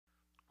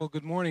Well,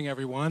 good morning,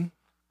 everyone.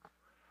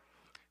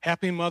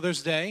 Happy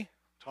Mother's Day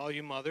to all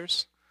you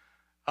mothers.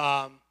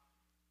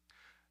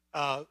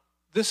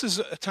 This is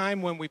a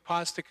time when we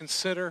pause to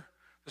consider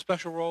the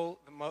special role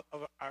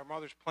of our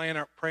mothers play in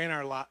our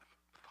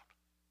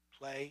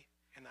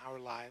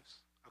lives.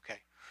 Okay.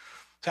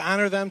 To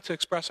honor them, to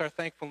express our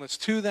thankfulness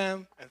to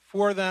them and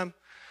for them.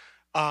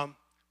 But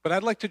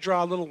I'd like to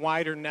draw a little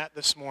wider net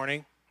this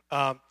morning.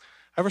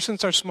 Ever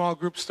since our small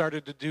group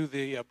started to do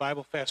the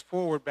Bible Fast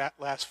Forward back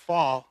last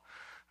fall,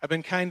 I've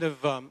been kind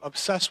of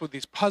obsessed with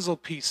these puzzle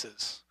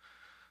pieces.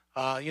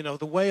 The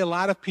way a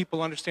lot of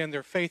people understand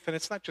their faith, and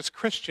it's not just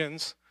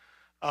Christians,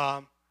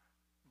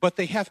 but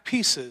they have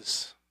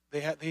pieces.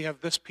 They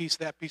have this piece,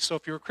 that piece. So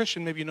if you're a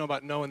Christian, maybe you know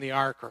about Noah and the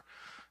Ark, or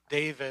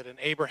David and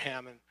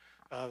Abraham and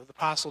the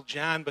Apostle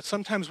John, but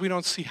sometimes we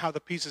don't see how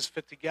the pieces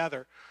fit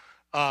together.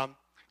 And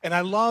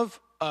I love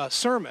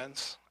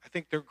sermons. I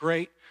think they're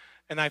great.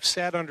 And I've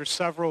sat under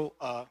several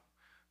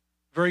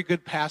very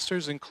good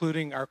pastors,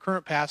 including our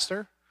current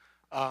pastor.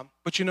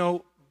 But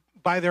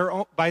by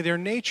their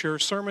nature,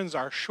 sermons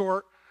are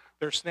short,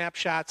 they're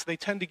snapshots, they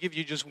tend to give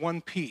you just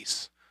one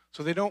piece.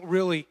 So they don't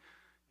really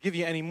give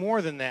you any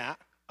more than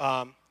that.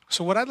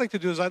 So what I'd like to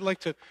do is I'd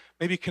like to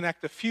maybe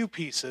connect a few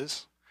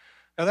pieces.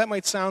 Now that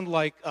might sound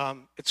like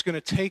it's going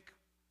to take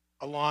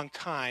a long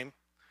time,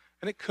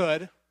 and it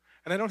could,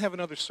 and I don't have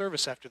another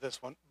service after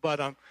this one,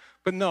 but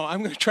no, I'm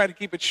going to try to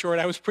keep it short.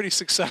 I was pretty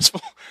successful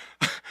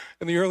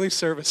in the early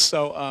service,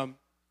 so...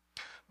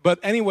 But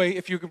anyway,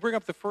 if you could bring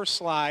up the first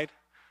slide.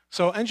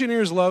 So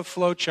engineers love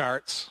flow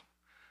charts,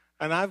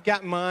 and I've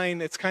got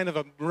mine. It's kind of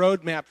a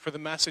roadmap for the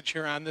message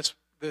here on this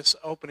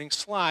opening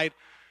slide,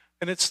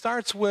 and it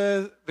starts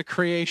with the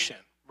creation,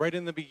 right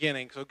in the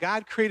beginning. So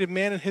God created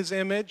man in his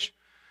image,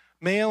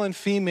 male and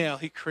female,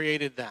 he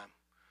created them.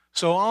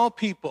 So all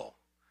people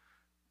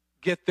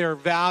get their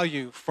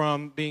value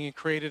from being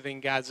created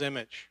in God's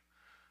image.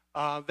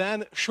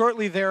 Then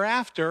shortly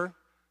thereafter,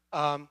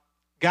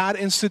 God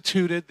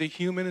instituted the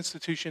human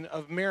institution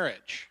of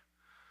marriage.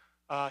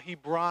 He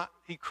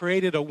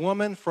created a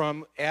woman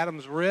from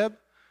Adam's rib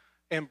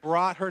and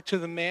brought her to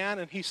the man,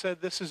 and he said,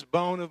 "This is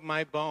bone of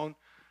my bone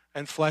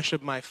and flesh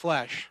of my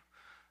flesh."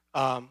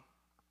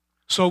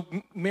 So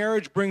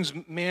marriage brings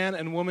man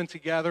and woman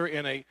together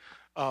in a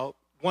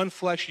one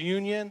flesh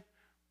union,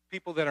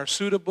 people that are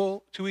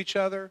suitable to each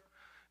other,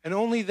 and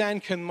only then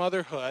can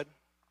motherhood,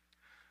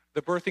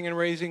 the birthing and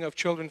raising of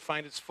children,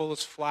 find its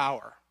fullest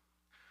flower.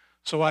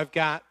 So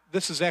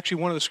this is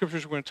actually one of the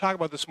scriptures we're going to talk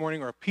about this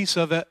morning, or a piece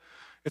of it.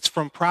 It's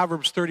from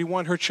Proverbs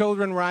 31. Her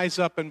children rise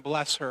up and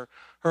bless her.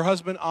 Her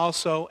husband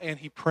also, and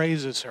he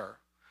praises her.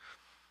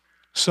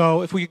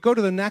 So if we could go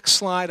to the next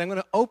slide, I'm going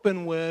to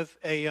open with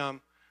a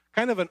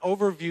kind of an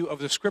overview of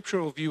the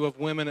scriptural view of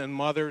women and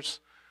mothers.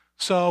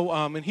 So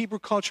in Hebrew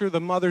culture,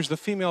 the mother's the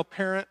female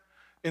parent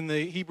in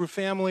the Hebrew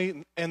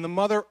family, and the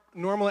mother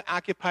normally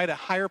occupied a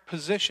higher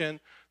position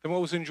than what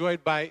was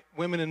enjoyed by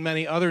women in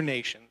many other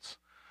nations.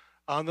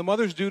 The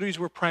mother's duties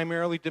were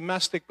primarily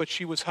domestic, but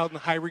she was held in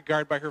high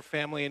regard by her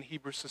family and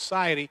Hebrew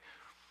society.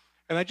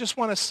 And I just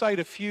want to cite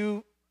a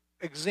few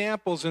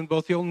examples in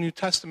both the Old and New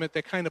Testament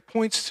that kind of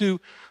points to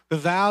the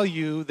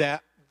value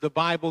that the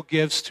Bible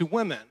gives to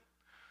women.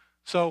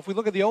 So if we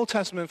look at the Old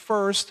Testament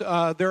first,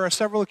 there are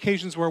several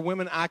occasions where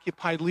women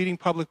occupied leading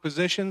public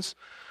positions.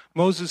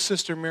 Moses'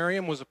 sister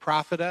Miriam was a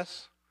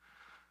prophetess.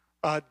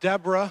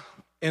 Deborah,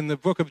 in the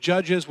book of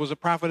Judges, was a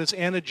prophetess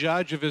and a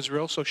judge of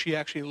Israel, so she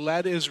actually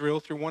led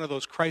Israel through one of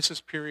those crisis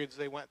periods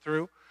they went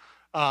through.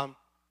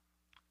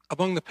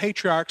 Among the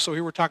patriarchs, so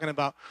here we're talking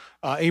about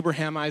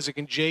Abraham, Isaac,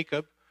 and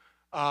Jacob,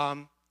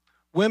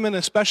 women,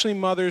 especially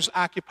mothers,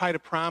 occupied a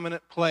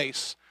prominent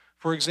place.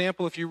 For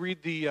example, if you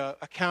read the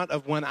account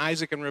of when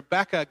Isaac and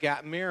Rebekah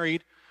got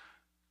married,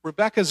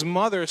 Rebekah's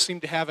mother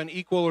seemed to have an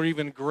equal or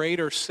even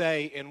greater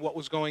say in what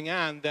was going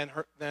on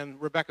than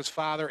Rebekah's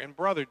father and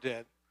brother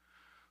did.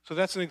 So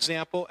that's an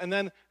example. And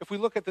then if we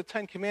look at the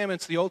Ten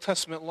Commandments, the Old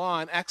Testament law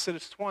in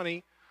Exodus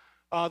 20,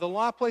 the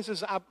law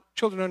places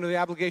children under the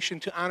obligation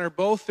to honor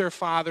both their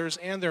fathers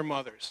and their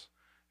mothers.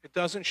 It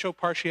doesn't show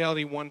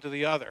partiality one to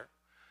the other.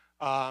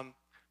 Now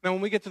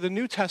when we get to the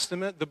New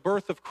Testament, the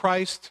birth of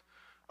Christ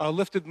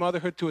lifted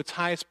motherhood to its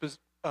highest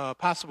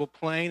possible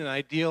plane and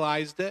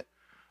idealized it.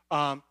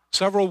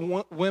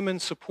 Several women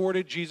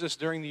supported Jesus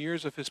during the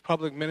years of his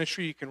public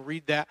ministry. You can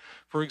read that.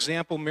 For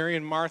example, Mary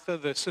and Martha,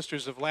 the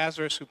sisters of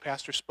Lazarus, who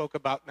Pastor spoke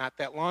about not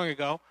that long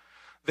ago,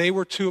 they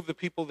were two of the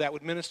people that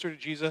would minister to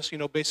Jesus,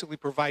 basically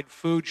provide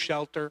food,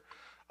 shelter,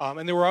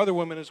 and there were other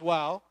women as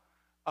well.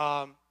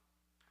 The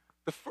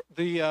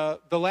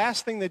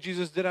last thing that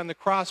Jesus did on the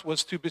cross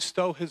was to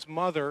bestow his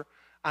mother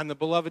on the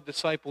beloved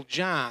disciple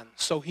John.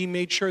 So he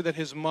made sure that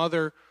his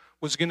mother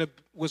was going to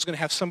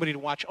have somebody to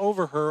watch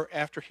over her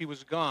after he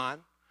was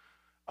gone.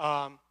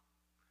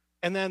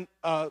 And then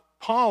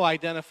Paul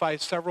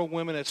identifies several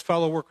women as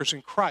fellow workers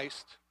in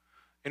Christ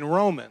in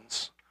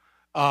Romans.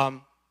 Now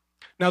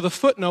the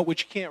footnote,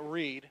 which you can't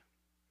read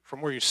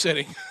from where you're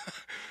sitting,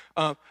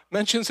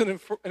 mentions an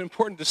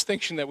important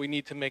distinction that we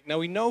need to make. Now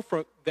we know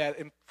that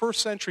in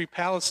first century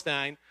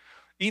Palestine,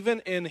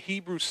 Even in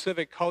Hebrew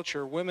civic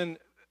culture, women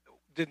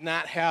did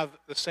not have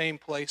the same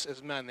place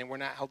as men. They were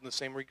not held in the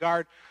same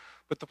regard.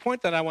 But the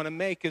point that I want to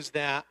make is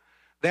that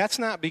that's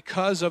not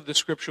because of the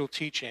scriptural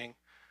teaching.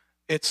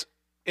 It's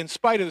in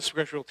spite of the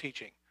scriptural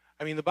teaching.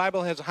 I mean, the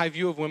Bible has a high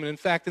view of women. In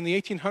fact, in the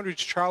 1800s,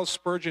 Charles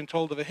Spurgeon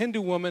told of a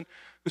Hindu woman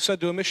who said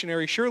to a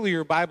missionary, "Surely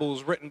your Bible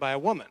was written by a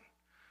woman."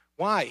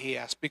 Why, he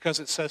asked. Because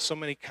it says so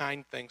many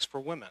kind things for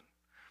women.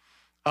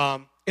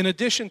 In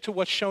addition to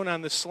what's shown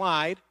on this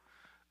slide,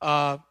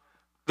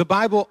 the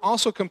Bible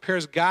also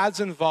compares God's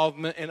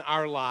involvement in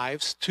our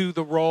lives to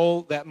the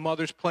role that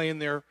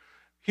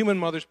human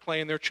mothers play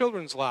in their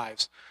children's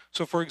lives.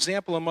 So, for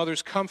example, a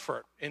mother's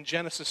comfort in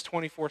Genesis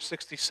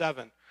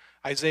 24:67,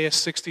 Isaiah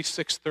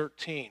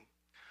 66:13.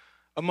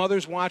 A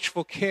mother's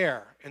watchful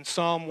care in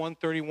Psalm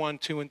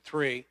 131:2 and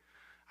 3,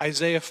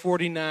 Isaiah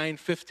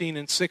 49:15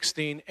 and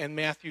 16, and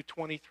Matthew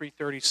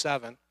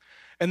 23:37.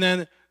 And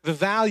then the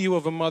value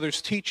of a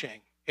mother's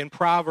teaching in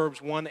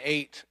Proverbs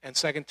 1:8 and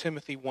 2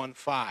 Timothy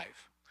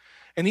 1:5.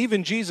 And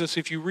even Jesus,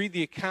 if you read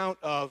the account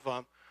of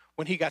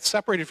when he got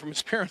separated from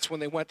his parents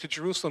when they went to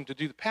Jerusalem to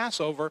do the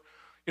Passover,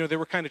 they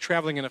were kind of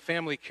traveling in a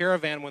family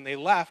caravan. When they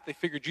left, they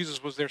figured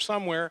Jesus was there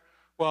somewhere.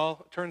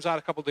 Well, it turns out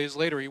a couple days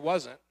later he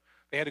wasn't.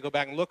 They had to go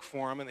back and look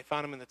for him, and they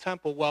found him in the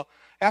temple. Well,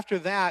 after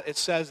that, it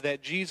says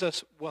that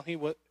Jesus,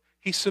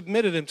 he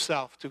submitted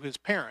himself to his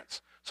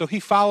parents. So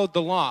he followed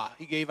the law.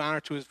 He gave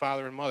honor to his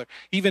father and mother.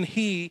 Even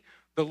he,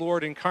 the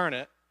Lord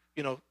incarnate,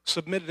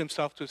 submitted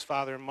himself to his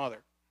father and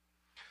mother.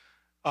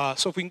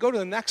 So if we can go to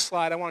the next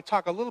slide, I want to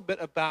talk a little bit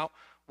about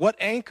what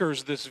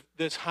anchors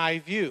this high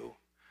view.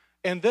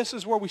 And this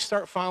is where we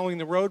start following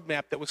the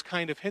roadmap that was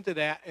kind of hinted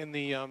at in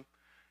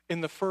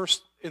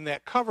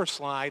that cover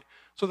slide.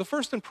 So the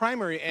first and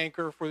primary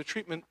anchor for the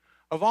treatment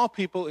of all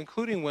people,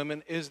 including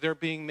women, is their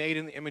being made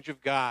in the image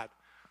of God.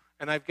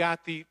 And I've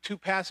got the two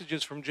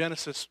passages from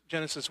Genesis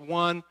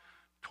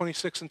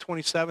 1:26 and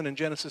 27, and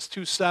Genesis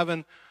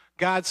 2:7.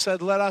 God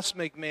said, "Let us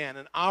make man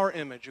in our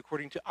image,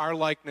 according to our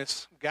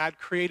likeness." God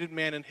created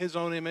man in his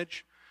own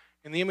image.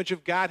 In the image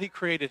of God, he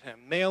created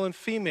him. Male and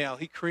female,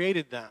 he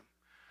created them.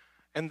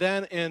 And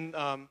then in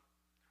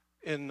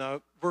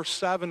verse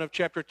 7 of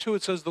chapter 2,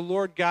 it says, "The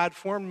Lord God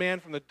formed man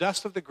from the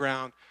dust of the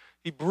ground.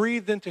 He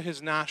breathed into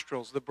his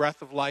nostrils the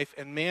breath of life,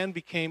 and man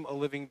became a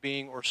living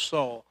being," or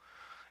soul.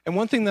 And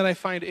one thing that I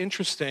find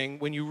interesting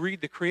when you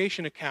read the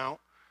creation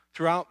account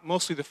throughout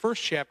mostly the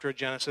first chapter of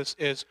Genesis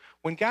is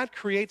when God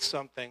creates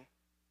something,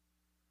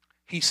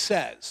 he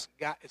says,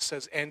 it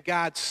says, "And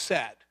God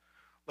said,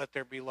 let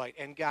there be light.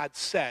 And God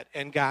said,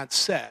 and God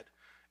said,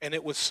 and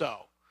it was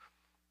so."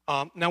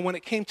 Now, when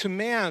it came to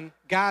man,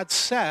 God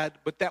said,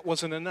 but that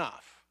wasn't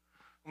enough.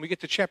 When we get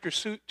to chapter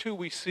 2,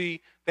 we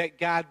see that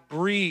God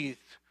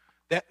breathed.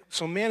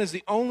 So man is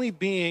the only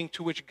being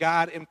to which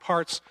God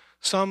imparts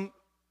some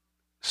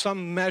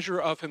measure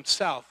of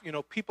himself.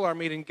 People are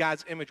made in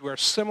God's image. We are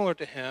similar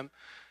to him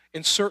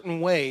in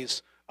certain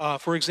ways.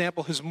 For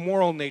example, his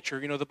moral nature.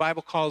 The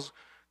Bible calls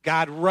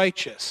God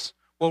righteous.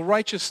 Well,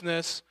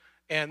 righteousness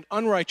and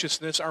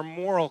unrighteousness are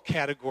moral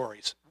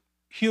categories.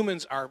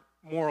 Humans are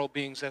moral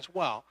beings as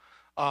well.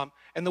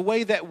 And the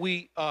way that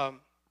we,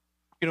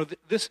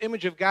 this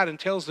image of God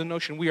entails the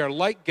notion we are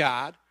like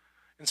God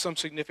in some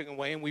significant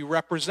way, and we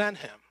represent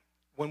him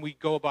when we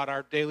go about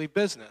our daily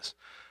business.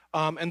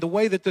 And the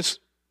way that this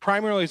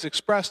primarily is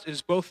expressed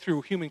is both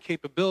through human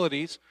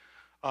capabilities,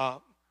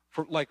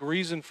 like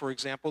reason, for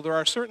example. There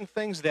are certain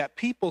things that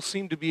people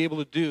seem to be able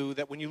to do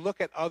that when you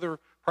look at other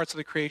parts of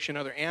the creation,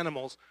 other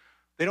animals,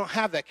 they don't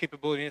have that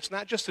capability. And it's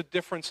not just a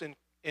difference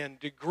in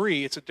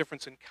degree, it's a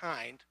difference in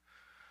kind.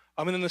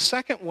 And then the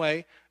second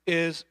way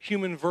is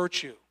human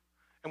virtue.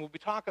 And we'll be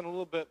talking a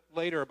little bit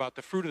later about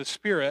the fruit of the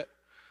Spirit.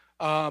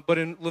 But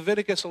in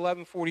Leviticus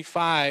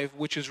 11:45,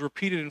 which is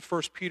repeated in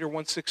 1 Peter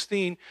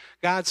 1:16,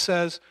 God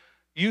says,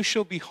 "You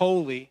shall be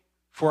holy,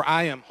 for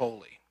I am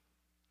holy."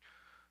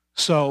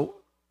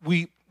 So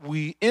we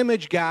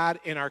image God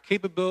in our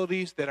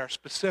capabilities that are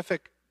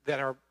specific,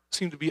 that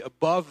seem to be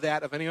above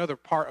that of any other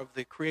part of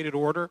the created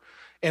order,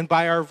 and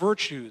by our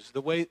virtues,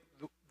 the way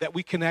that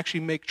we can actually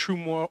make true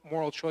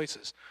moral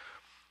choices.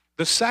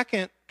 The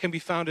second can be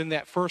found in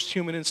that first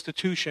human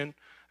institution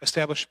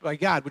established by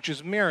God, which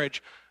is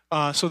marriage.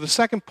 So the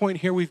second point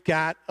here, we've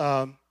got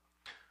the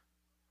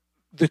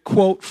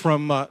quote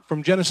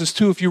from Genesis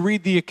 2. If you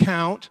read the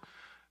account,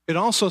 it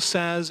also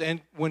says,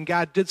 "And when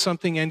God did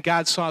something, and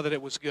God saw that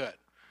it was good.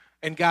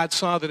 And God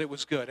saw that it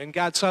was good. And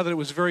God saw that it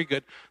was very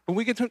good." But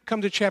we get to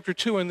come to chapter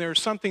 2, and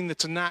there's something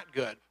that's not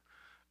good.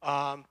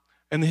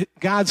 And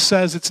God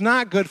says, "It's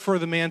not good for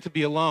the man to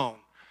be alone.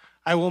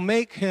 I will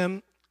make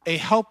him a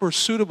helper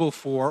suitable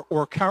for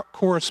or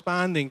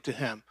corresponding to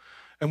him."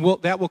 And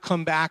that will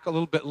come back a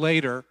little bit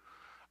later.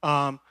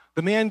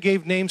 The man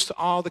gave names to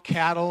all the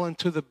cattle and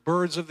to the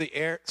birds of the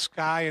air,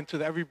 sky and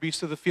to every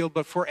beast of the field.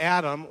 But for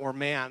Adam, or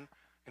man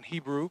in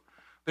Hebrew,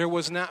 there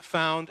was not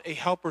found a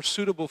helper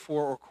suitable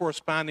for or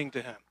corresponding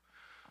to him.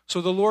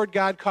 So the Lord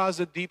God caused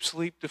a deep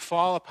sleep to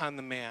fall upon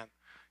the man.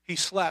 He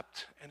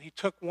slept, and he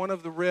took one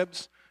of the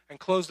ribs and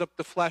closed up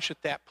the flesh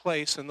at that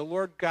place. And the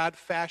Lord God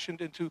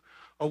fashioned into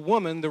a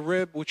woman the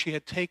rib which he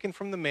had taken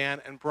from the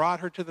man and brought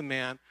her to the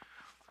man.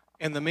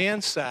 And the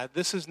man said,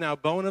 "This is now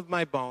bone of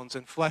my bones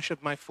and flesh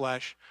of my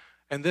flesh."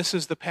 And this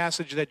is the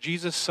passage that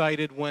Jesus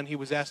cited when he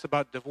was asked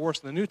about divorce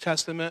in the New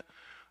Testament,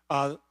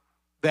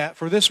 that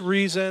for this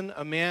reason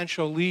a man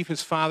shall leave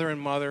his father and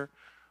mother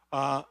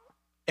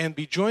and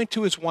be joined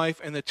to his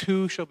wife, and the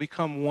two shall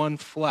become one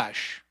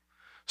flesh.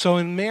 So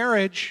in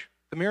marriage,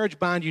 the marriage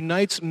bond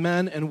unites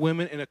men and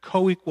women in a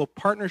co-equal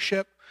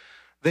partnership.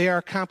 They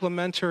are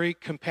complementary,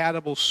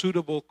 compatible,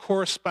 suitable,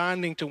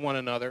 corresponding to one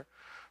another.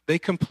 They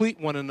complete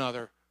one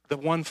another, the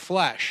one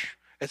flesh.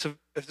 It's a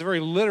very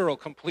literal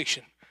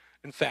completion,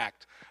 in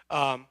fact.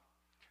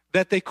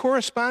 That they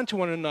correspond to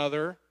one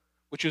another,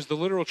 which is the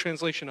literal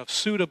translation of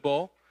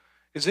suitable,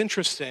 is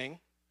interesting.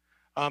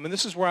 And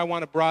this is where I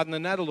want to broaden the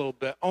net a little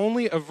bit.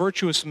 Only a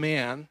virtuous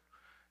man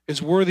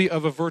is worthy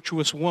of a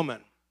virtuous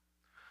woman.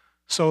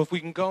 So if we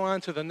can go on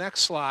to the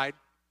next slide,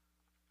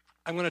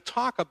 I'm going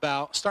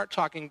to start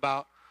talking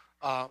about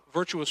a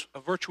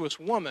virtuous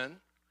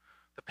woman,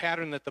 the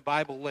pattern that the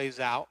Bible lays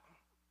out.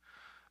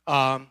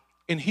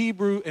 In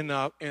Hebrew,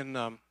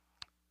 in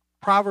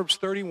Proverbs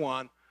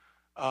 31,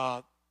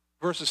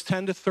 verses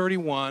 10 to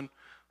 31,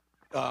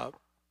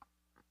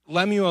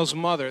 Lemuel's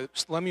mother,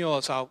 Lemuel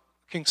is how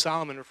King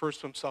Solomon refers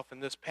to himself in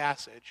this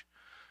passage,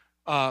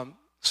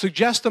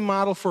 suggests a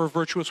model for a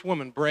virtuous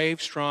woman,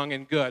 brave, strong,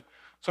 and good.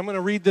 So I'm going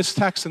to read this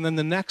text, and then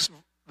the next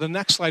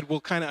slide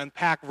we'll kind of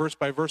unpack verse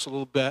by verse a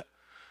little bit.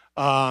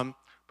 But I'm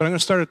going to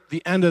start at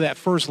the end of that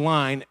first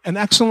line. An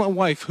excellent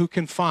wife who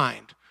can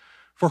find,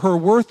 for her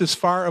worth is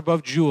far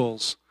above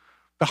jewels.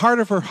 The heart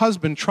of her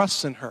husband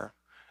trusts in her,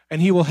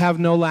 and he will have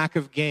no lack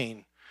of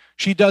gain.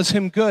 She does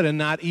him good and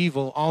not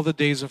evil all the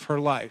days of her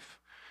life.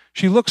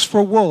 She looks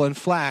for wool and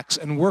flax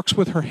and works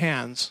with her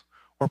hands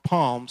or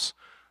palms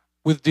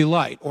with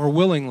delight or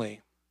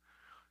willingly.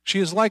 She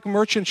is like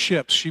merchant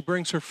ships. She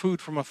brings her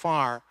food from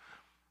afar.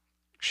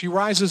 She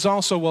rises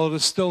also while it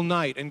is still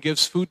night and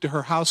gives food to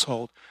her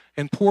household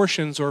and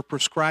portions or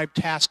prescribed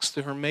tasks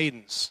to her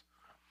maidens.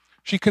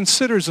 She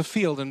considers a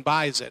field and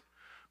buys it.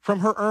 From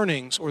her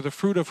earnings or the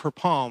fruit of her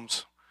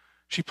palms,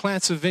 she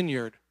plants a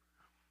vineyard.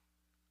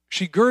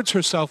 She girds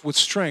herself with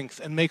strength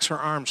and makes her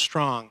arms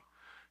strong.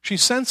 She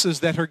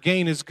senses that her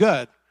gain is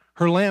good.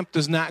 Her lamp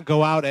does not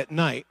go out at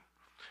night.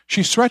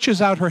 She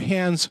stretches out her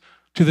hands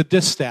to the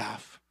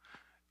distaff,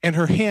 and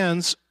her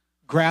hands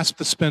grasp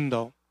the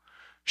spindle.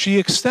 She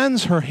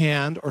extends her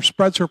hand or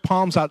spreads her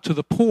palms out to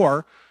the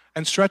poor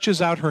and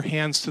stretches out her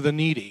hands to the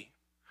needy.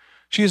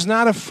 She is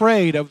not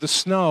afraid of the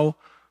snow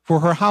for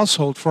her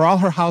household, for all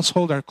her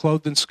household are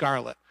clothed in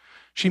scarlet.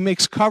 She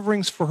makes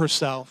coverings for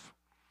herself.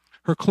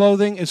 Her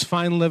clothing is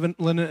fine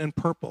linen and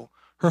purple.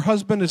 Her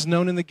husband is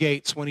known in the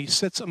gates when he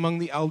sits among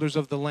the elders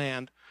of the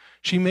land.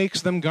 She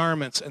makes them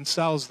garments and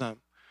sells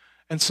them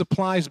and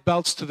supplies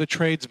belts to the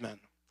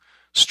tradesmen.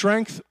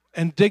 Strength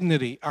and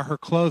dignity are her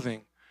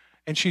clothing,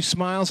 and she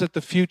smiles at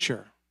the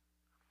future.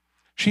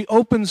 She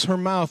opens her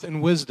mouth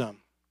in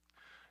wisdom,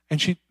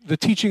 and the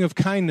teaching of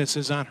kindness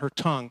is on her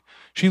tongue.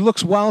 She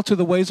looks well to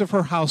the ways of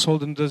her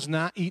household and does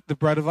not eat the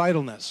bread of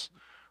idleness.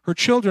 Her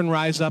children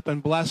rise up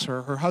and bless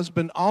her, her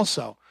husband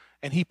also,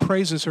 and he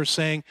praises her,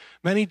 saying,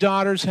 "Many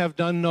daughters have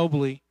done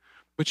nobly,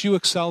 but you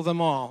excel them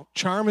all.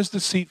 Charm is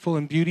deceitful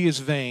and beauty is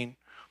vain,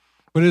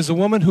 but it is a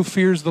woman who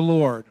fears the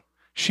Lord.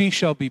 She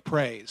shall be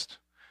praised.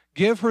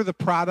 Give her the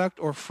product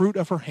or fruit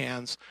of her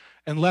hands,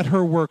 and let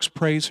her works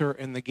praise her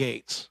in the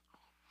gates."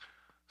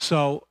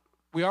 So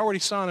we already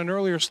saw in an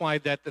earlier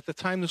slide that at the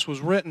time this was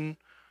written,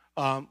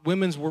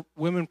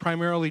 women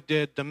primarily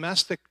did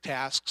domestic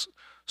tasks.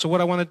 So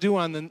what I want to do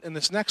in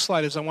this next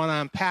slide is I want to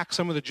unpack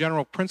some of the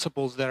general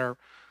principles that are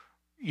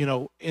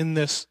in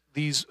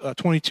these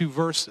 22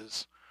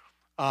 verses.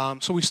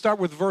 So we start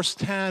with verse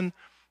 10,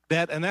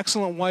 that an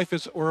excellent wife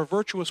or a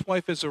virtuous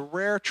wife is a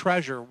rare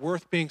treasure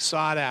worth being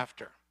sought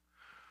after.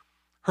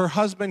 Her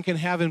husband can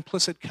have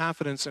implicit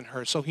confidence in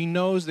her, so he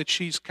knows that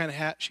she kind of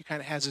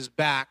has his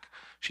back.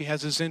 She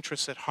has his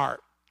interests at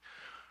heart.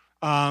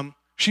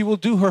 She will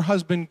do her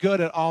husband good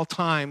at all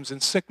times,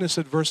 in sickness,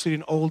 adversity,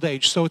 and old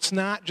age. So it's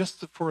not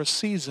just for a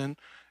season,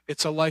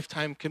 it's a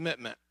lifetime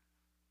commitment.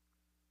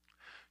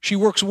 She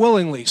works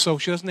willingly, so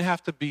she doesn't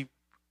have to be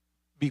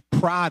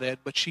prodded,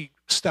 but she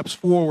steps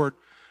forward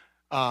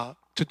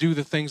to do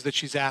the things that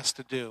she's asked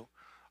to do.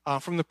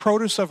 From the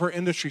produce of her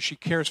industry, she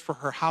cares for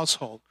her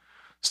household.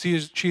 She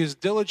is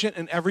diligent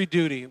in every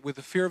duty, with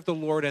the fear of the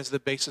Lord as the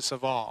basis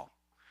of all.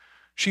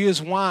 She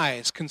is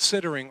wise,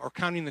 considering or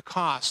counting the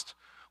cost,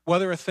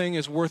 whether a thing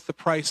is worth the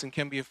price and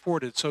can be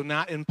afforded, so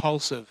not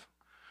impulsive.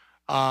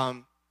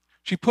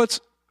 She puts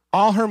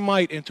all her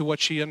might into what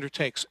she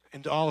undertakes,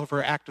 into all of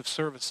her active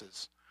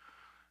services.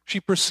 She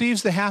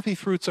perceives the happy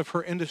fruits of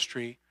her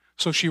industry,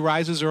 so she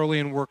rises early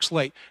and works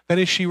late. That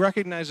is, she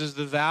recognizes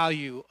the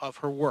value of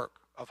her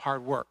work, of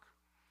hard work.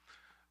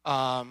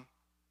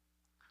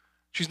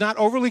 She's not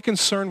overly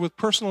concerned with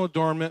personal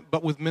adornment,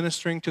 but with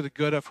ministering to the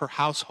good of her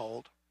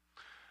household.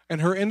 And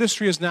her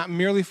industry is not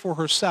merely for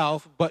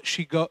herself, but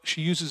she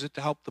uses it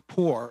to help the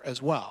poor as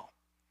well.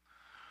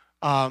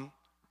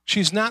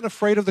 She's not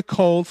afraid of the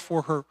cold,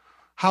 for her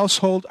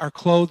household are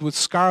clothed with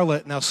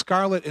scarlet. Now,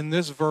 scarlet in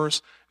this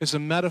verse is a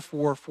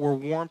metaphor for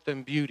warmth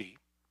and beauty.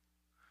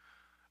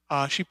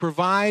 She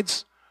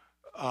provides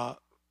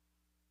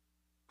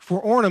for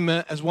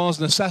ornament as well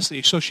as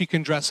necessity, so she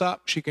can dress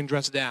up, she can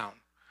dress down.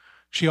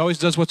 She always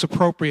does what's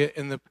appropriate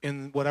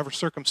in whatever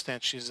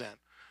circumstance she's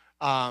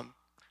in.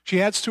 She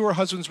adds to her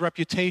husband's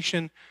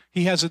reputation.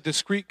 He has a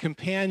discreet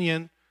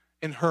companion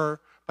in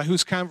her by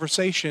whose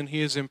conversation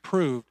he is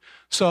improved.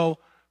 So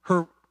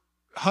her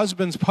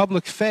husband's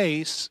public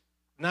face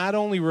not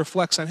only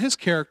reflects on his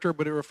character,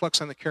 but it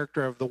reflects on the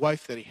character of the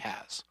wife that he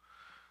has.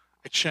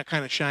 It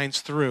kind of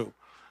shines through.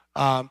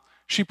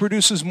 She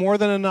produces more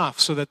than enough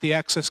so that the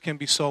excess can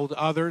be sold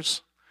to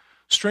others.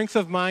 Strength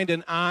of mind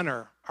and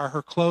honor are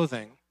her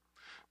clothing.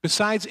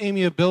 Besides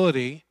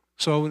amiability,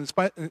 so in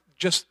spite,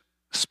 just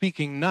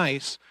speaking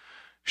nice,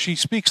 she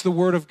speaks the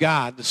word of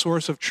God, the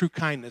source of true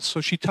kindness.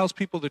 So she tells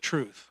people the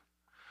truth.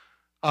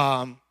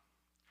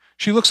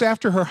 She looks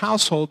after her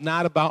household,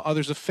 not about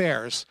others'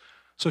 affairs.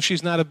 So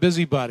she's not a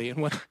busybody.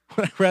 And when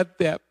I read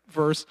that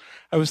verse,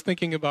 I was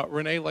thinking about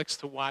Renee likes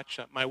to watch,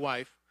 my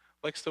wife,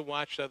 likes to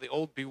watch the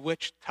old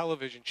Bewitched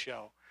television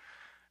show.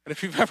 And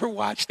if you've ever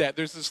watched that,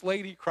 there's this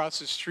lady across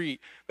the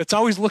street that's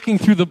always looking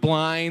through the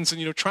blinds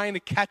and, trying to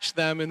catch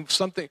them, and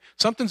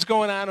something's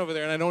going on over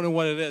there, and I don't know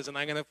what it is, and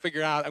I'm going to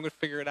figure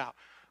it out.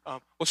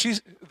 Well,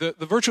 she's the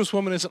virtuous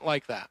woman isn't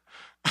like that.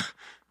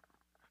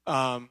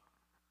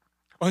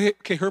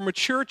 Okay, her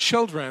mature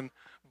children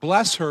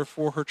bless her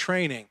for her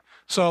training.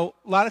 So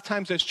a lot of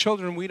times as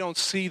children, we don't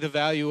see the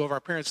value of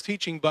our parents'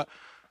 teaching, but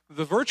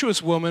the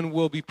virtuous woman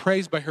will be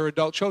praised by her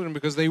adult children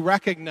because they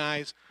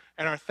recognize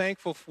and are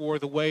thankful for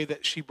the way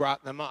that she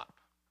brought them up.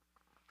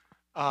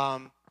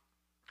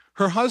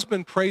 Her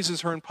husband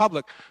praises her in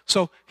public,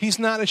 so he's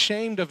not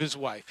ashamed of his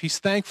wife. He's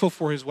thankful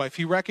for his wife.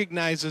 He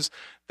recognizes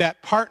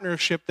that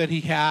partnership that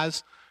he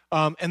has,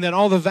 and then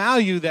all the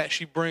value that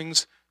she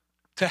brings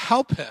to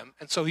help him,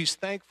 and so he's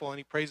thankful and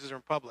he praises her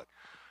in public.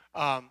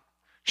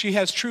 She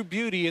has true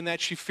beauty in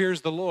that she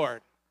fears the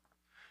Lord,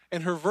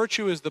 and her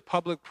virtue is the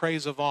public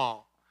praise of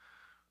all.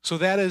 So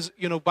that is,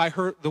 by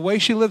the way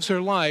she lives her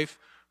life,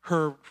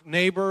 her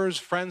neighbors,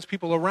 friends,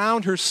 people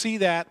around her see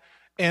that,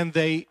 and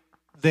they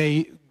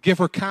give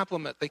her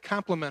compliment. They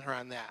compliment her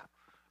on that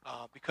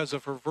because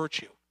of her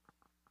virtue.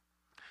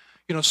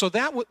 So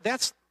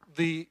this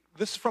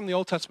is from the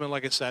Old Testament,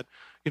 like I said.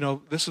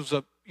 This is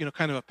a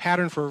kind of a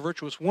pattern for a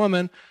virtuous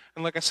woman.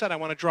 And like I said, I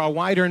want to draw a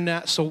wider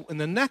net. So in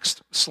the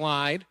next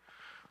slide,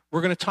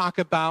 we're going to talk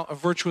about a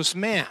virtuous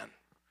man,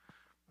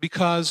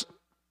 because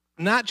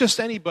not just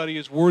anybody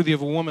is worthy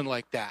of a woman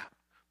like that,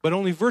 but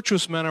only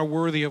virtuous men are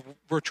worthy of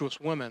virtuous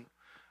women.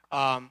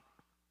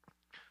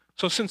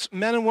 So since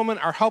men and women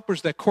are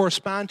helpers that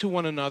correspond to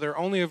one another,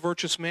 only a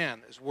virtuous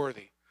man is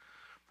worthy.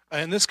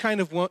 And this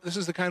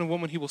is the kind of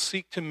woman he will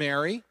seek to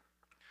marry.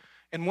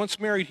 And once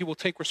married, he will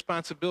take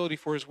responsibility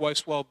for his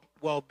wife's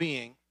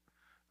well-being,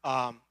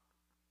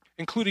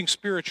 including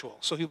spiritual.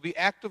 So he'll be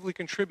actively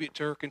contribute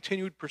to her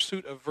continued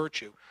pursuit of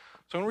virtue.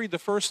 So I'm going to read the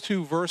first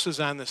two verses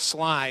on this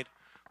slide.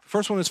 The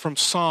first one is from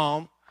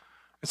Psalm.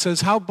 It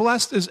says, "How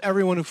blessed is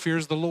everyone who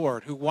fears the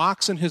Lord, who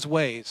walks in his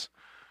ways.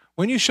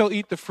 When you shall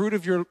eat the fruit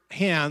of your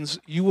hands,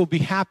 you will be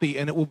happy,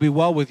 and it will be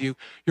well with you.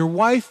 Your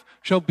wife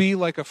shall be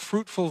like a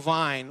fruitful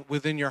vine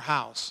within your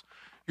house,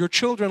 your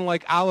children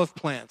like olive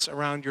plants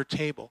around your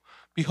table.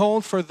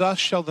 Behold, for thus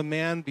shall the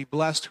man be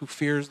blessed who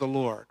fears the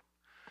Lord."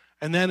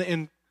 And then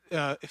in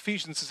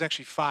Ephesians, it's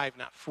actually 5,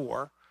 not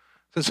 4.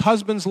 It says,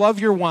 "Husbands, love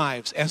your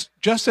wives,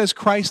 just as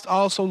Christ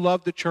also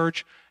loved the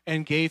church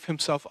and gave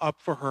himself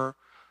up for her,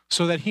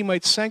 so that he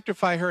might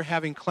sanctify her,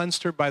 having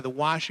cleansed her by the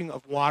washing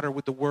of water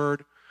with the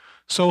word.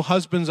 So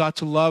husbands ought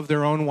to love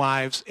their own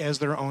wives as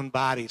their own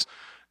bodies."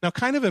 Now,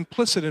 kind of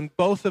implicit in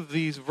both of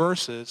these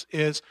verses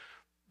is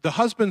the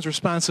husband's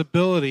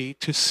responsibility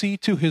to see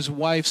to his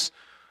wife's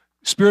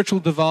spiritual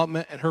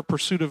development and her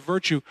pursuit of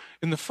virtue.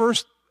 In the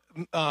first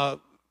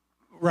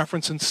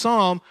reference in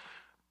Psalm,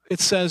 it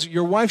says,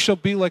 "Your wife shall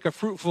be like a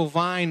fruitful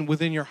vine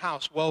within your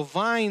house." Well,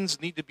 vines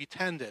need to be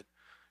tended.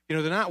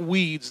 They're not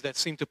weeds that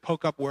seem to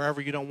poke up wherever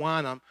you don't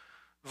want them.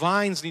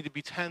 Vines need to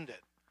be tended.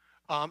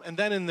 And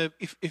then in the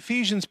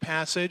Ephesians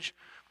passage,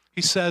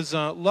 he says,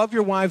 "Love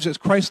your wives as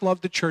Christ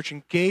loved the church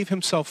and gave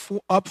himself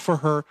up for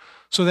her,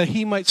 so that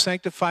he might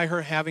sanctify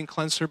her, having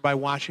cleansed her by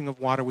washing of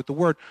water with the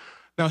word."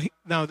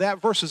 Now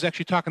that verse is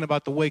actually talking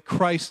about the way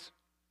Christ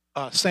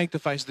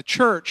sanctifies the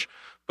church,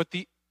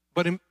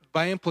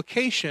 by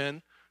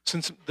implication,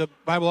 since the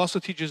Bible also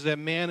teaches that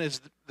man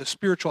is the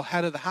spiritual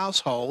head of the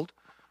household,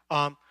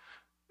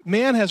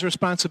 man has a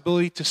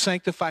responsibility to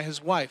sanctify his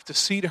wife, to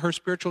see to her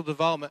spiritual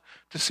development,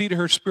 to see to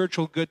her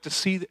spiritual good,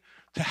 to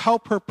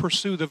help her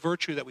pursue the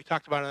virtue that we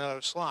talked about on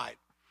another slide.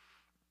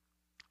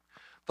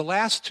 The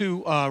last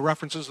two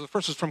references, the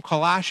first is from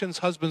Colossians,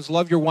 "Husbands,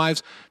 love your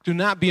wives, do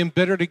not be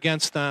embittered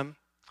against them."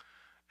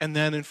 And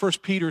then in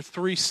 1 Peter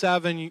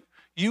 3:7,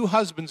 You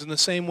husbands, in the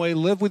same way,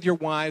 live with your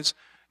wives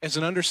as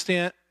in an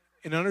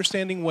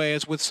understanding way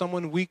as with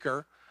someone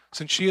weaker,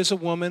 since she is a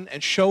woman,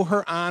 and show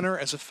her honor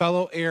as a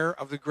fellow heir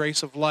of the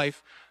grace of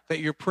life, that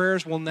your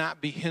prayers will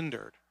not be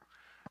hindered.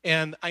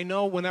 And I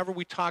know whenever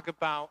we talk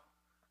about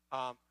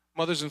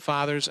mothers and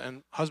fathers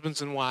and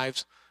husbands and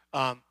wives,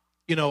 a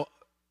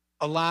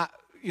lot,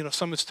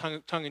 some is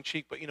tongue in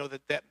cheek, but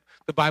that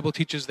the Bible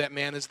teaches that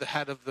man is the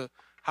head of the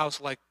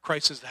house like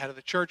Christ is the head of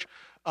the church.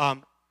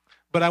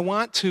 But I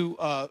want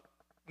to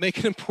make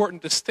an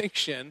important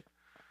distinction,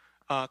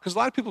 because a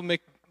lot of people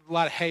make a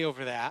lot of hay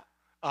over that.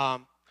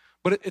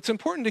 But it's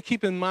important to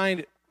keep in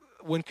mind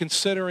when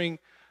considering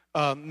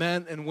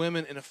men and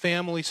women in a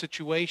family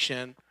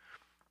situation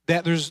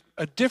that there's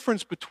a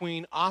difference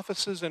between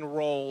offices and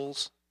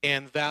roles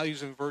and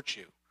values and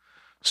virtue.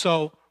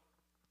 So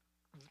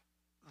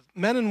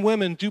men and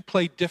women do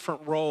play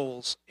different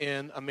roles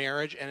in a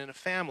marriage and in a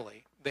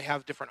family. They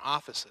have different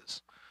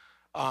offices.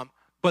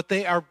 But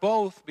they are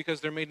both, because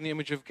they're made in the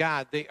image of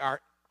God, they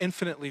are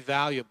infinitely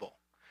valuable.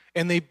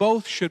 And they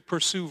both should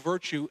pursue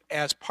virtue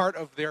as part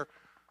of their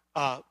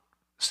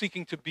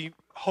seeking to be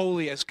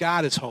holy as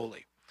God is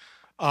holy.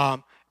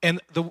 And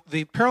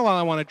the parallel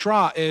I want to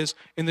draw is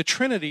in the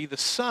Trinity, the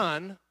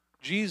Son,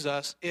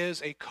 Jesus,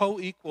 is a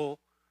co-equal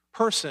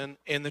person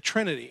in the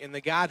Trinity, in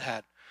the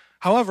Godhead.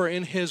 However,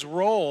 in his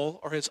role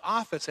or his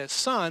office as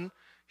Son,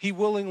 he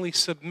willingly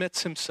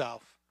submits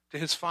himself to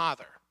his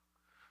Father.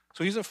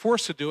 So he isn't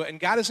forced to do it, and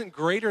God isn't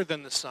greater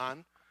than the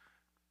Son.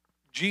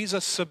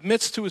 Jesus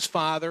submits to his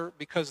Father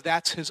because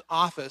that's his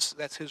office,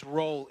 that's his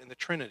role in the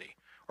Trinity,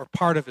 or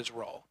part of his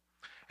role.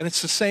 And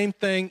it's the same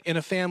thing in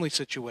a family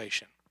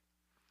situation.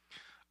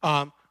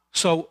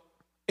 So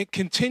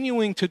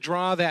continuing to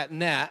draw that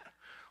net,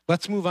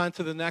 let's move on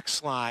to the next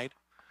slide.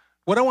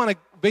 What I want to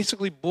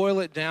basically boil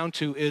it down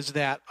to is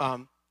that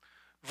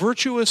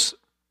virtuous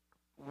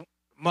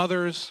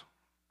mothers,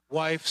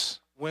 wives,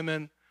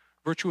 women,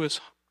 virtuous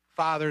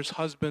fathers,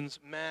 husbands,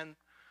 men,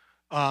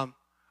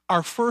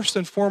 are first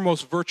and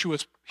foremost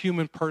virtuous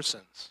human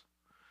persons.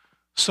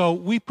 So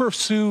we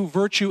pursue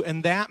virtue,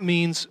 and that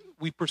means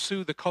we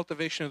pursue the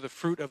cultivation of the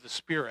fruit of the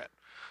Spirit.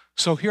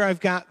 So here I've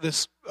got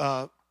this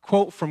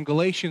quote from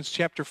Galatians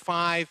chapter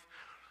 5,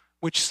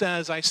 which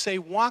says, I say,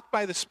 walk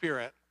by the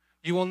Spirit,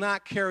 you will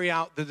not carry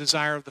out the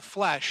desire of the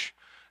flesh.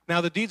 Now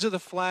the deeds of the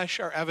flesh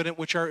are evident,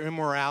 which are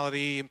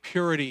immorality,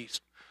 impurity,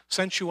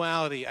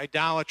 sensuality,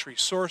 idolatry,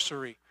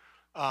 sorcery,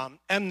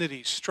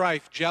 enmity,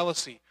 strife,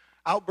 jealousy,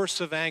 outbursts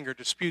of anger,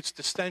 disputes,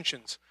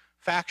 dissensions,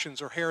 factions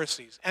or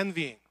heresies,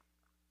 envying,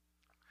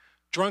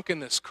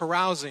 drunkenness,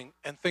 carousing,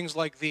 and things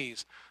like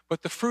these.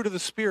 But the fruit of the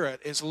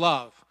Spirit is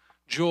love,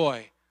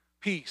 joy,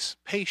 peace,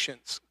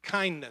 patience,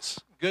 kindness,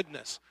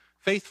 goodness,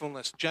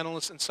 faithfulness,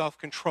 gentleness, and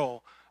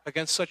self-control.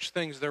 Against such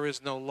things there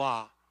is no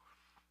law.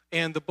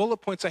 And the bullet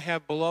points I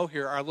have below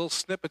here are little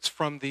snippets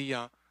from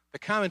the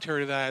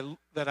commentary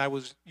that I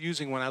was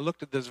using when I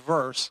looked at this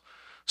verse.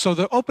 So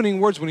the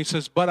opening words when he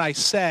says, but I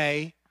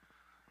say,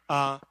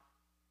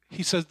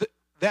 he says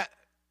that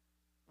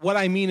what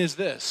I mean is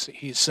this,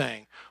 he's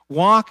saying.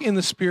 Walk in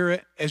the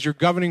Spirit as your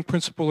governing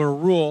principle or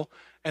rule.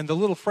 And the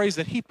little phrase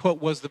that he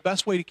put was the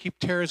best way to keep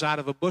tares out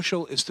of a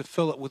bushel is to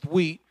fill it with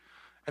wheat.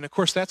 And of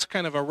course, that's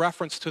kind of a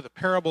reference to the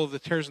parable of the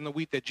tares and the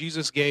wheat that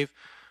Jesus gave,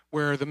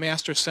 where the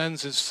master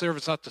sends his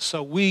servants out to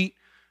sow wheat.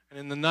 And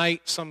in the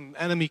night, some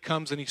enemy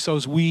comes and he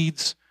sows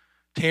weeds,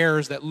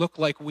 tares that look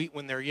like wheat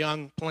when they're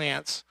young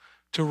plants,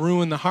 to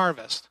ruin the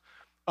harvest.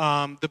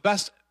 The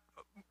best,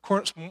 of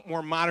course,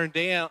 more modern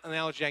day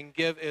analogy I can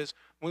give is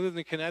when we lived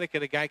in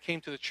Connecticut, a guy came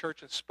to the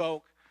church and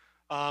spoke,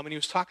 and he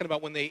was talking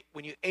about when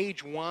you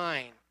age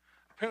wine,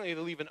 apparently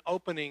they leave an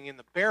opening in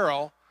the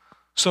barrel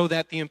so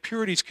that the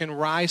impurities can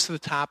rise to the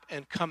top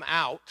and come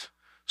out,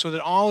 so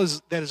that all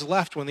that is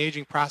left when the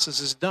aging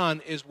process is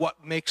done is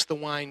what makes the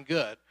wine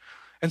good.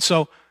 And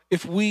so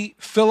if we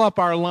fill up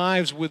our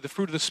lives with the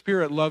fruit of the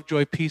Spirit, love,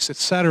 joy, peace,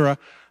 etc.,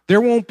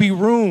 there won't be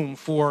room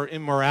for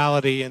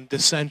immorality and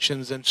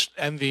dissensions and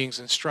envyings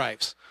and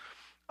strifes.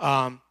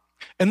 And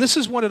this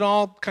is what it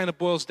all kind of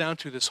boils down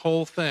to, this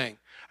whole thing.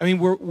 I mean,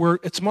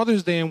 it's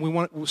Mother's Day,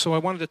 and so I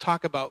wanted to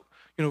talk about,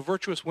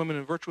 virtuous women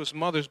and virtuous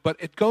mothers, but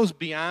it goes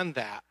beyond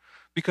that,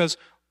 because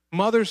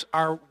mothers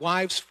are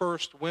wives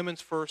first,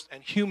 women's first,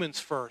 and humans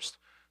first.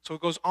 So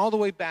it goes all the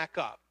way back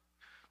up.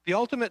 The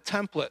ultimate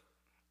template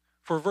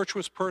for a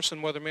virtuous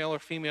person, whether male or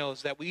female,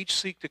 is that we each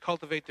seek to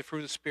cultivate the fruit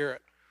of the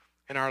Spirit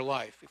in our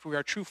life. If we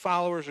are true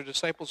followers or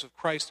disciples of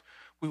Christ,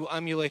 we will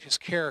emulate his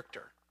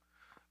character.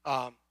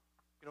 I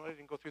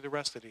didn't go through the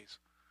rest of these.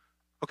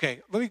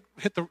 Okay, let me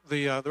hit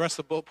the rest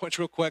of the bullet points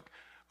real quick.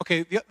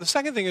 Okay, the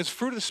second thing is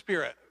fruit of the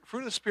Spirit. Fruit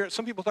of the Spirit,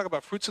 some people talk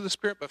about fruits of the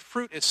Spirit, but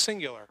fruit is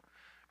singular.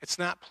 It's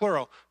not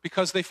plural,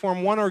 because they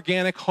form one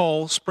organic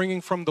whole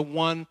springing from the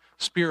one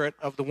Spirit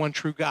of the one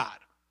true God.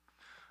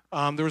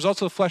 The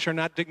results of the flesh are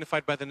not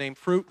dignified by the name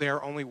fruit. They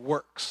are only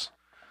works.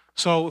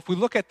 So if we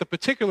look at the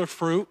particular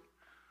fruit,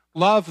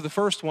 love, the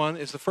first one,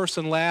 is the first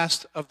and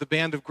last of the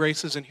band of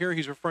graces. And here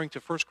he's referring to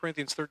 1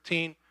 Corinthians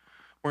 13,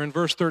 where in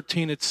verse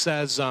 13 it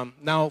says,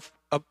 now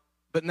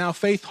But now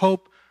faith,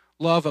 hope,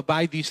 love,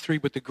 abide these three,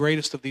 but the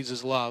greatest of these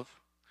is love.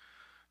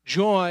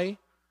 Joy,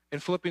 in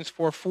Philippians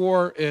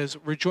 4:4, is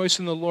rejoice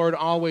in the Lord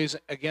always.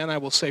 Again, I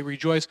will say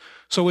rejoice.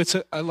 So it's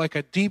like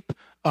a deep,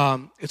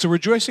 it's a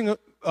rejoicing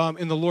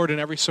in the Lord in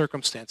every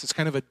circumstance. It's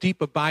kind of a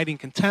deep, abiding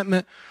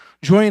contentment.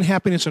 Joy and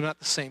happiness are not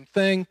the same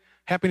thing.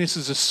 Happiness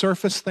is a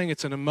surface thing.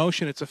 It's an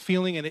emotion. It's a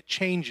feeling, and it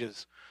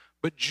changes.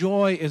 But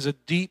joy is a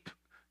deep,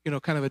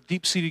 kind of a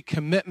deep-seated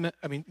commitment.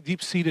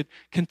 Deep-seated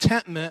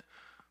contentment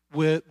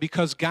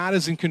because God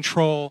is in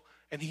control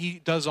and He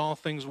does all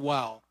things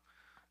well.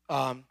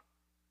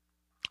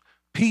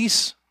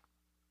 Peace,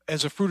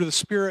 as a fruit of the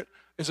Spirit,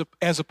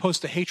 as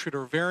opposed to hatred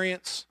or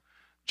variance.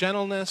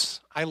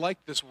 Gentleness, I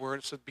like this word.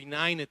 It's a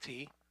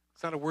benignity.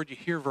 It's not a word you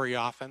hear very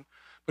often.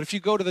 But if you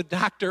go to the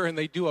doctor and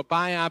they do a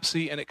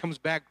biopsy and it comes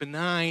back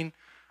benign,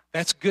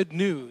 that's good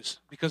news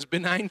because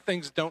benign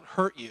things don't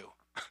hurt you.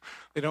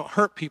 They don't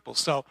hurt people.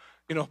 So,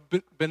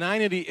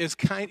 benignity is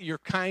you're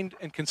kind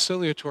and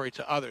conciliatory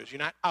to others. You're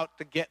not out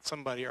to get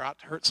somebody or out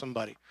to hurt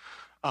somebody.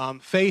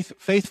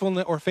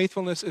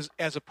 Faithfulness is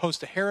as opposed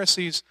to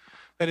heresies.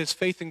 That is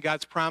faith in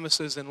God's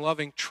promises and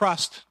loving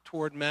trust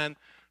toward men,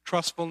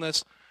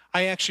 trustfulness.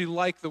 I actually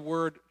like the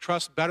word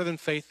trust better than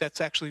faith. That's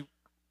actually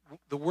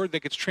the word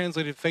that gets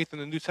translated faith in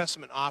the New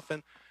Testament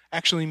often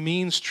actually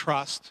means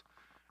trust.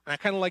 And I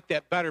kind of like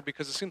that better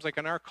because it seems like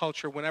in our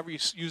culture, whenever you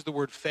use the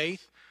word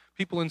faith,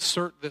 people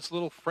insert this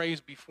little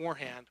phrase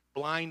beforehand,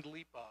 blind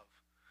leap of.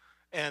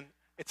 And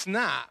it's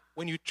not.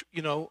 When you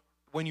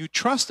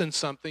trust in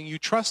something, you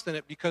trust in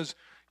it because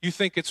you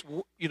think it's,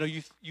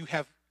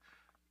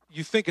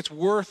 you think it's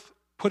worth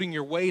putting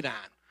your weight on.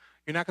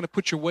 You're not going to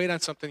put your weight on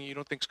something you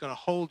don't think is going to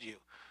hold you.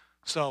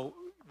 So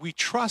we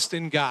trust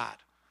in God.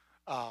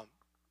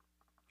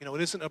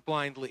 It isn't a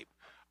blind leap.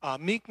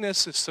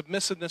 Meekness is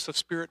submissiveness of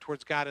spirit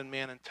towards God and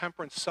man, and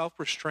temperance,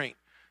 self-restraint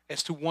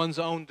as to one's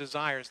own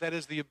desires. That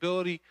is the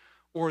ability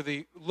or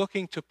the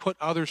looking to put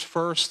others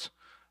first.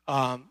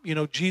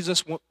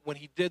 Jesus, when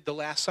he did the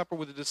Last Supper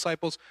with the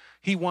disciples,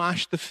 he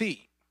washed the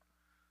feet.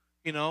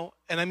 He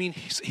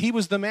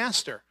was the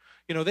master.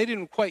 They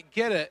didn't quite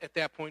get it at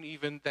that point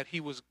even that he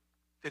was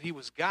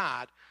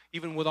God.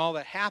 Even with all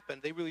that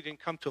happened, they really didn't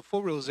come to a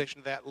full realization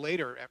of that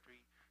later after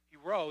he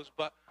rose.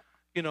 But,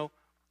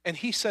 and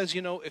he says,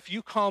 if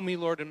you call me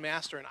Lord and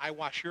Master and I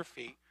wash your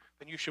feet,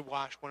 then you should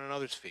wash one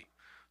another's feet.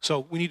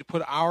 So we need to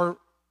put our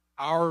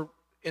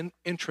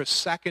interests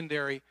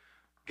secondary.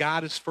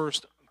 God is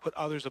first, and put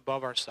others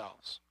above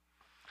ourselves.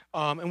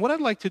 And what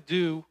I'd like to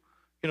do,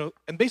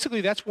 and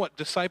basically that's what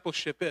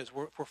discipleship is.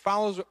 For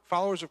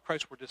followers of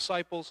Christ, we're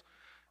disciples.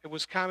 It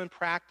was common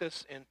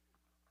practice in,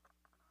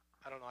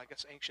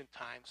 ancient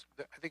times.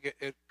 I think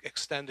it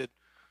extended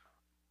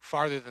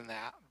farther than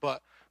that.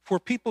 But for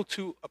people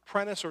to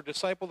apprentice or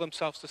disciple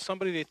themselves to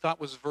somebody they thought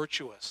was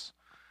virtuous.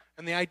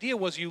 And the idea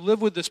was you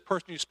live with this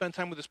person, you spend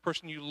time with this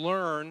person, you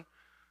learn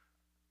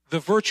the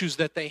virtues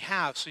that they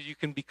have so you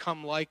can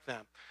become like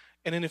them.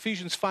 And in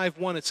Ephesians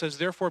 5:1 it says,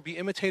 "Therefore be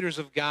imitators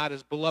of God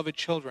as beloved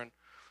children.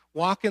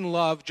 Walk in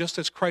love just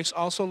as Christ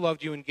also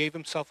loved you and gave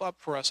himself up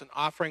for us, an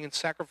offering and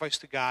sacrifice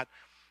to God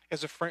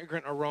as a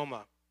fragrant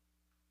aroma."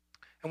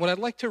 And what I'd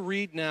like to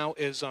read now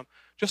is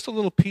just a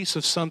little piece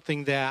of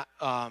something that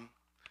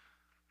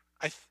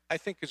I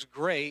think is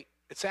great.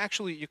 It's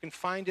actually, you can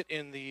find it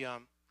in the,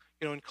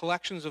 in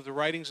collections of the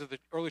writings of the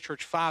early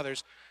church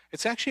fathers.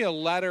 It's actually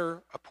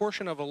a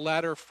portion of a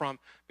letter from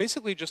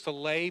basically just a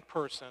lay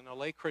person, a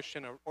lay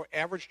Christian, or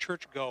average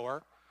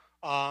churchgoer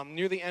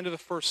near the end of the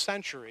first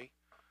century.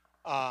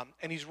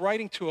 And he's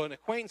writing to an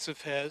acquaintance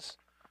of his.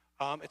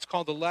 It's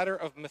called the Letter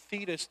of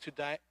Methodius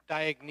to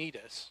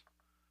Diognetus.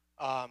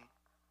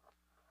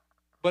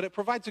 But it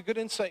provides a good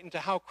insight into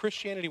how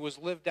Christianity was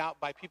lived out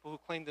by people who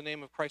claimed the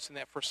name of Christ in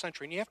that first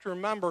century. And you have to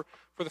remember,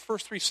 for the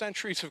first 3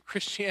 centuries of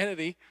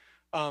Christianity,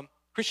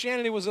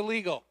 Christianity was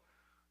illegal.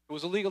 It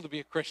was illegal to be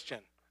a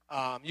Christian.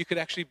 You could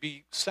actually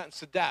be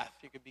sentenced to death.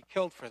 You could be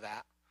killed for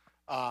that.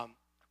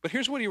 But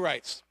here's what he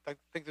writes. I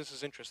think this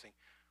is interesting.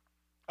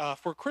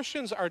 "For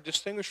Christians are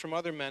distinguished from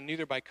other men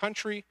neither by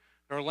country,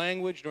 nor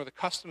language, nor the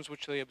customs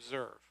which they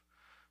observe.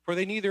 For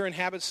they neither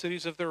inhabit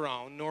cities of their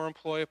own, nor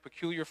employ a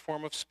peculiar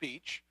form of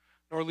speech,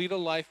 nor lead a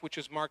life which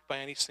is marked by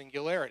any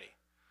singularity.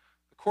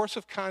 The course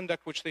of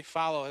conduct which they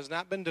follow has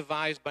not been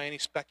devised by any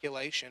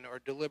speculation or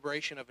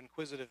deliberation of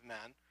inquisitive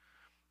men,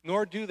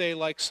 nor do they,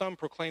 like some,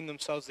 proclaim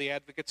themselves the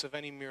advocates of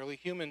any merely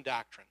human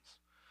doctrines.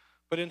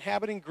 But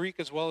inhabiting Greek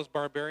as well as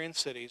barbarian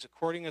cities,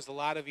 according as the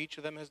lot of each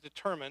of them has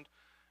determined,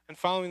 and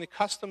following the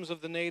customs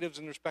of the natives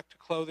in respect to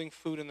clothing,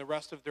 food, and the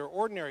rest of their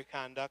ordinary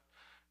conduct,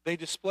 they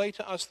display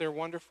to us their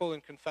wonderful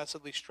and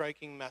confessedly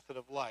striking method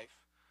of life.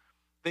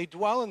 They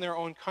dwell in their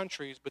own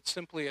countries, but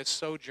simply as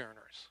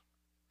sojourners.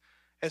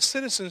 As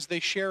citizens, they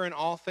share in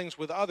all things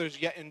with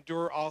others, yet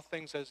endure all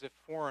things as if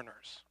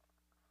foreigners.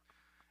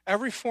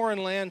 Every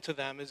foreign land to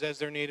them is as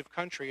their native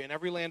country, and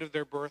every land of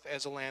their birth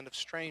as a land of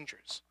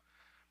strangers.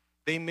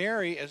 They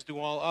marry as do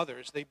all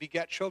others. They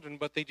beget children,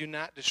 but they do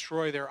not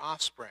destroy their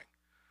offspring."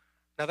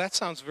 Now that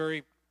sounds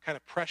very kind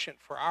of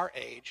prescient for our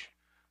age,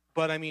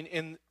 But I mean,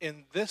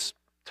 in this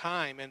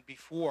time and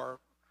before,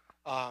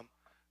 um,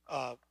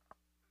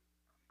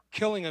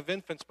 killing of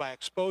infants by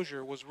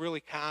exposure was really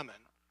common,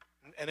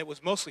 and it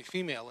was mostly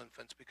female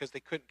infants because they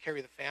couldn't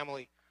carry the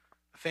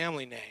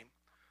family name.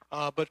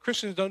 But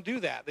Christians don't do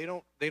that. They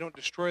don't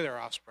destroy their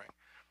offspring.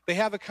 They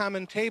have a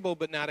common table,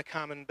 but not a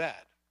common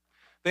bed.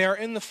 They are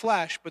in the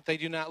flesh, but they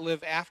do not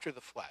live after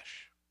the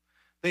flesh.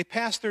 They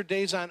pass their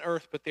days on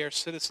earth, but they are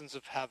citizens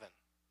of heaven.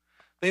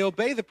 They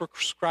obey the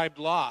prescribed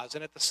laws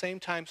and at the same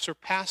time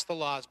surpass the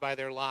laws by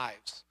their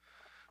lives.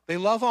 They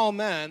love all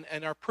men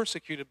and are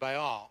persecuted by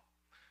all.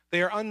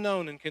 They are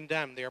unknown and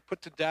condemned. They are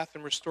put to death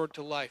and restored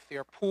to life. They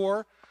are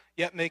poor,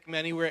 yet make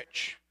many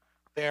rich.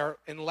 They are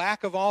in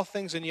lack of all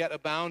things and yet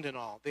abound in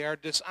all. They are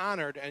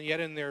dishonored, and yet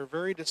in their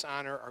very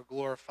dishonor are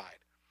glorified.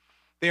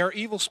 They are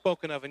evil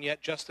spoken of and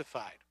yet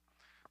justified.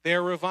 They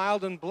are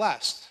reviled and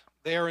blessed.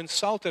 They are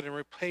insulted and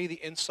repay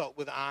the insult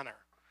with honor.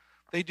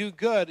 They do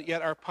good,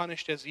 yet are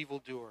punished as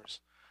evildoers.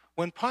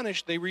 When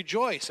punished, they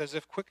rejoice as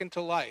if quickened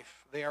to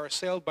life. They are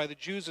assailed by the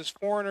Jews as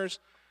foreigners.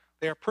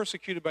 They are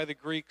persecuted by the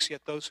Greeks,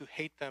 yet those who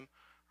hate them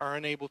are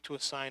unable to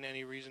assign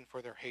any reason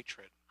for their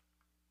hatred.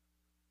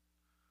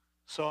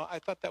 So I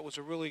thought that was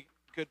a really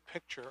good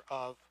picture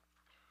of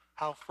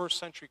how first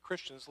century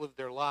Christians lived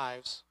their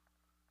lives.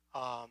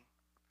 And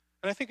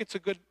I think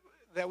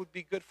that would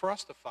be good for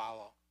us to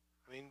follow.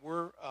 I mean,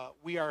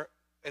 we are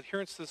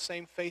adherents to the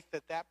same faith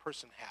that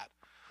person had.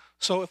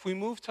 So if we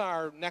move to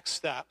our next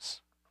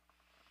steps,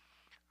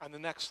 on the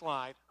next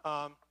slide.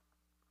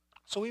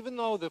 So even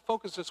though the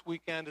focus this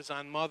weekend is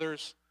on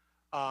mothers,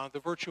 the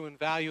virtue and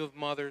value of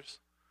mothers,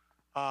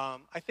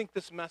 I think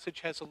this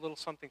message has a little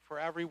something for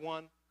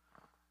everyone.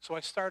 So I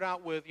start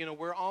out with,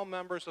 we're all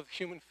members of the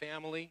human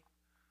family.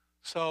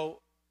 So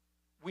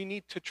we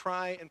need to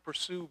try and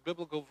pursue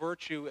biblical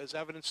virtue as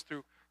evidenced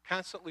through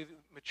constantly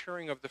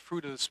maturing of the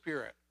fruit of the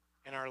Spirit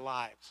in our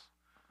lives.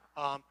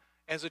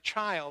 As a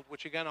child,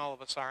 which again all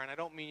of us are, and I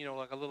don't mean,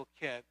 like a little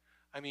kid,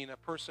 I mean a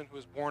person who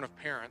is born of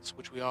parents,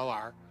 which we all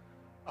are,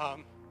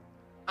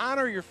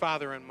 honor your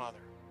father and mother,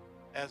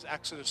 as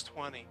Exodus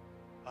 20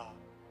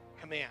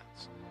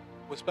 commands,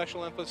 with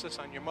special emphasis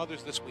on your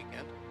mothers this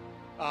weekend.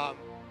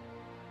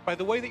 By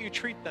the way that you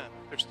treat them,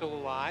 if they're still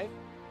alive,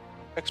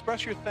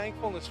 express your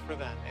thankfulness for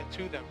them and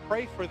to them.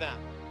 Pray for them.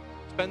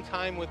 Spend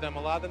time with them.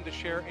 Allow them to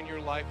share in your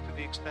life to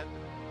the extent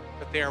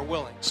that they are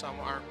willing. Some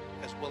aren't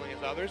as willing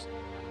as others.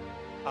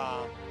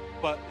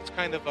 But it's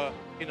kind of a,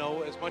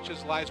 as much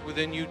as lies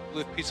within you,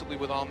 live peaceably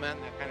with all men,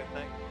 that kind of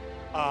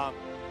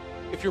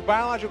thing. If your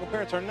biological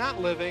parents are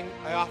not living,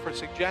 I offer a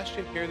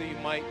suggestion here that you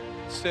might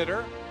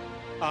consider.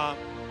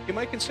 You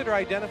might consider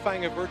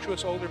identifying a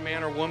virtuous older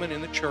man or woman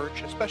in the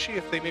church, especially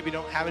if they maybe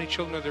don't have any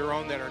children of their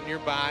own that are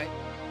nearby.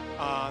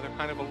 They're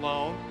kind of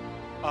alone.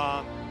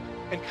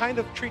 And kind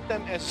of treat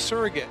them as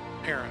surrogate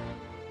parent.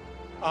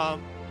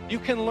 You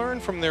can learn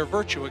from their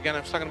virtue. Again, I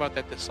was talking about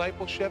that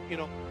discipleship.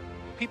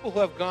 People who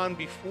have gone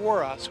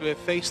before us, who have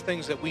faced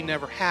things that we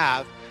never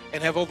have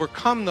and have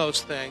overcome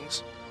those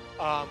things,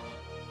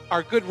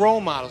 are good role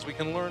models. We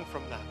can learn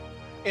from them.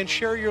 And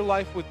share your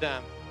life with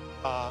them,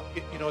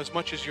 as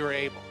much as you're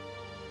able.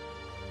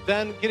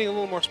 Then getting a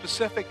little more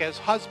specific, as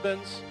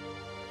husbands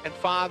and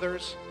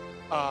fathers,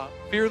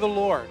 fear the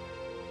Lord.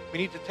 We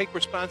need to take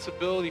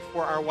responsibility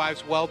for our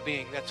wives'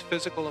 well-being. That's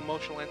physical,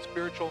 emotional, and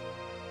spiritual.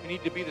 We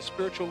need to be the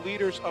spiritual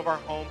leaders of our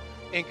home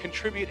and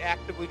contribute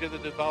actively to the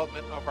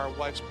development of our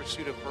wife's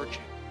pursuit of virtue.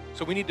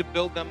 So we need to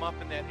build them up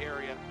in that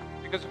area,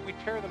 because if we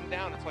tear them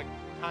down, it's like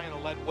tying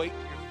a lead weight to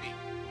your feet,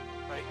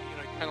 right?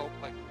 You kind of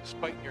like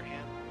spiting your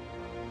hand,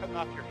 cutting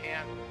off your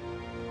hand.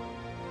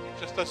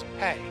 It just doesn't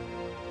pay.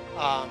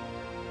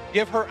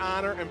 Give her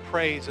honor and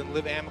praise and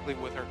live amicably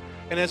with her.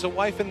 And as a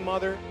wife and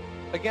mother,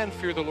 again,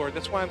 fear the Lord.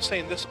 That's why I'm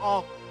saying this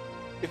all,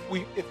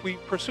 if we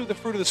pursue the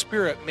fruit of the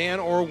Spirit,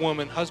 man or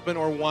woman, husband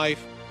or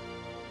wife,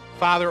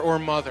 father or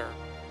mother,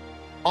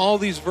 all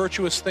these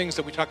virtuous things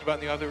that we talked about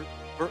in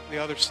the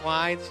other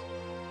slides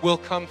will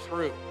come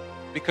through,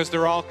 because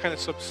they're all kind of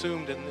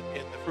subsumed in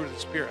the fruit of the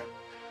Spirit.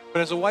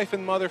 But as a wife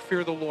and mother,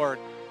 fear the Lord.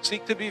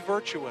 Seek to be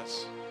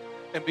virtuous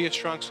and be a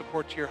strong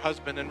support to your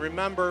husband. And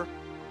remember,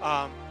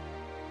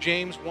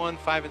 James 1,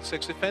 5, and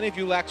 6, if any of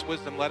you lacks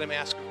wisdom, let him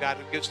ask of God,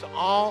 who gives to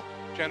all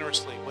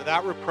generously,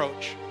 without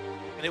reproach,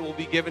 and it will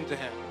be given to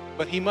him.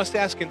 But he must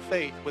ask in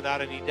faith,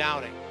 without any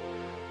doubting.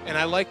 And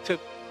I like to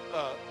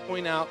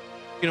point out,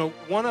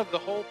 one of the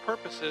whole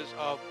purposes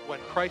of when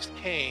Christ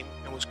came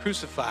and was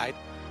crucified,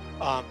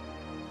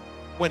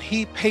 when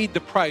he paid the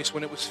price,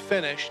 when it was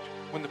finished,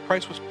 when the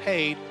price was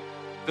paid,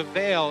 the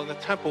veil in the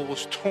temple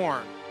was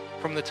torn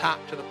from the top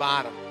to the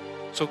bottom.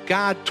 So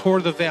God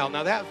tore the veil.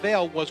 Now that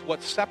veil was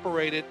what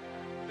separated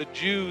the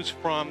Jews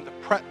from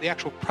the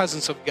actual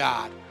presence of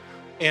God.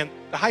 And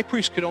the high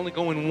priest could only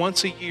go in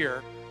once a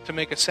year to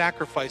make a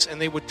sacrifice,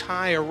 and they would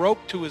tie a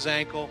rope to his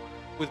ankle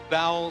with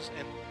bells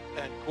and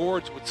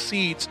gourds with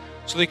seeds,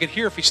 so they could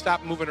hear if he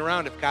stopped moving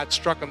around, if God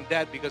struck him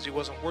dead because he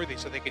wasn't worthy,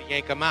 so they could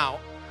yank him out.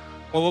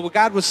 Well, what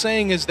God was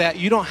saying is that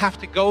you don't have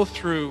to go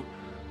through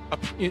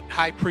a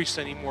high priest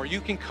anymore.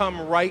 You can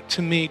come right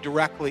to me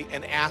directly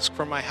and ask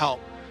for my help.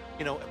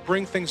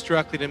 Bring things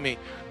directly to me.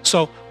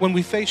 So when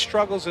we face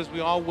struggles, as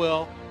we all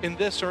will, in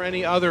this or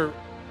any other,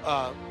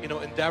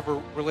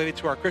 endeavor related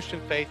to our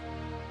Christian faith,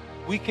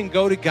 we can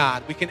go to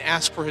God. We can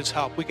ask for his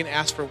help. We can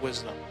ask for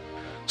wisdom.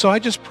 So I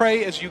just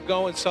pray as you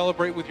go and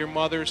celebrate with your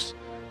mothers,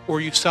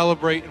 or you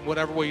celebrate in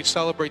whatever way you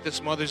celebrate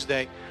this Mother's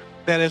Day,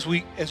 that as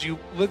you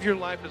live your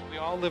life, as we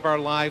all live our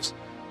lives,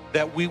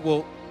 that we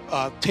will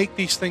take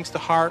these things to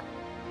heart.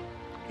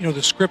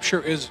 The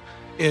Scripture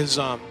is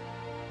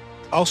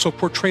also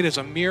portrayed as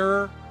a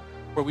mirror,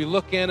 where we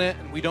look in it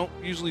and we don't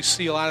usually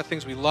see a lot of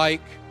things we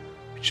like.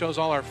 It shows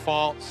all our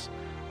faults.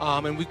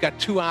 And we've got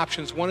two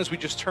options. One is we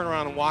just turn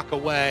around and walk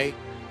away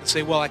and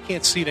say, well, I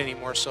can't see it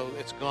anymore, so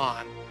it's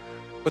gone.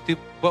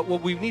 But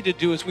what we need to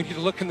do is we need to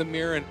look in the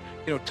mirror and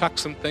tuck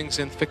some things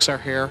in, fix our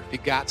hair if you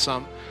got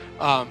some,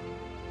 and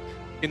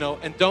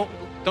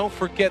don't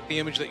forget the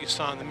image that you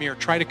saw in the mirror.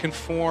 Try to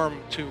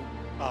conform to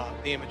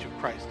the image of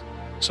Christ.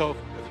 So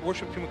if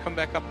worship team will come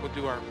back up, we'll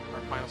do our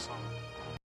final song.